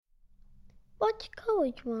What's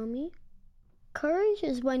courage, Mommy? Courage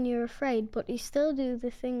is when you're afraid, but you still do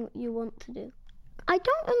the thing you want to do. I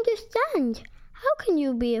don't understand. How can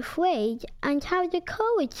you be afraid and have the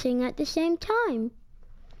courage thing at the same time?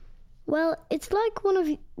 Well, it's like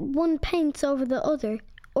one paints over the other,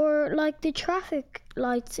 or like the traffic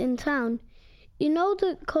lights in town. You know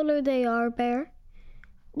the colour they are, Bear?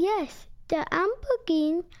 Yes, the amber,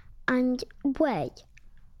 green, and red.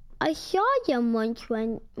 I saw them once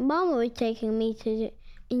when Mama was taking me to the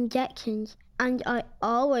injections, and I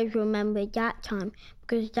always remember that time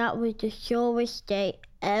because that was the shortest day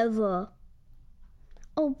ever.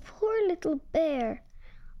 Oh, poor little bear.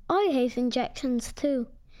 I hate injections too.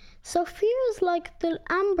 So fear is like the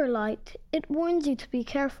amber light. It warns you to be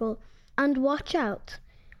careful and watch out.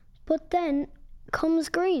 But then comes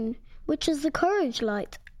green, which is the courage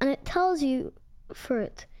light, and it tells you for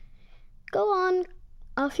it. Go on,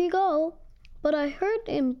 off you go. But I heard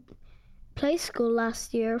in play school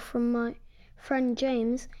last year from my friend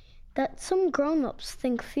James that some grown-ups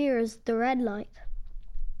think fear is the red light.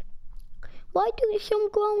 Why do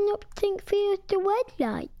some grown-ups think fear is the red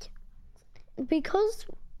light? Because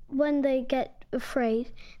when they get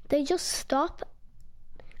afraid, they just stop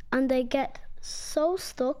and they get so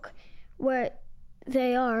stuck where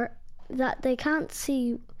they are that they can't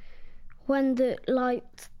see when the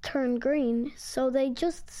lights turn green, so they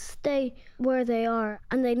just stay where they are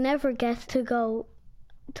and they never get to go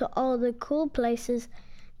to all the cool places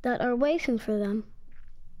that are waiting for them.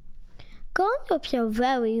 Grown-ups are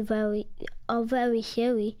very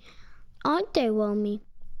silly, aren't they, Romy?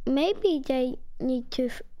 Maybe they need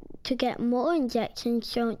to get more injections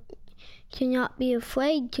so to not be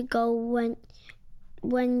afraid to go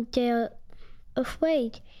when they're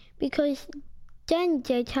afraid, because then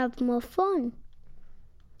they'd have more fun.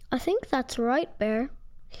 I think that's right, Bear.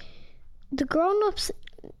 The grown-ups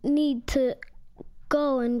need to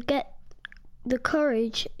go and get the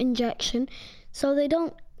courage injection so they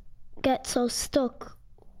don't get so stuck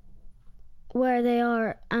where they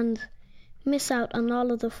are and miss out on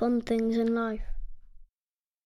all of the fun things in life.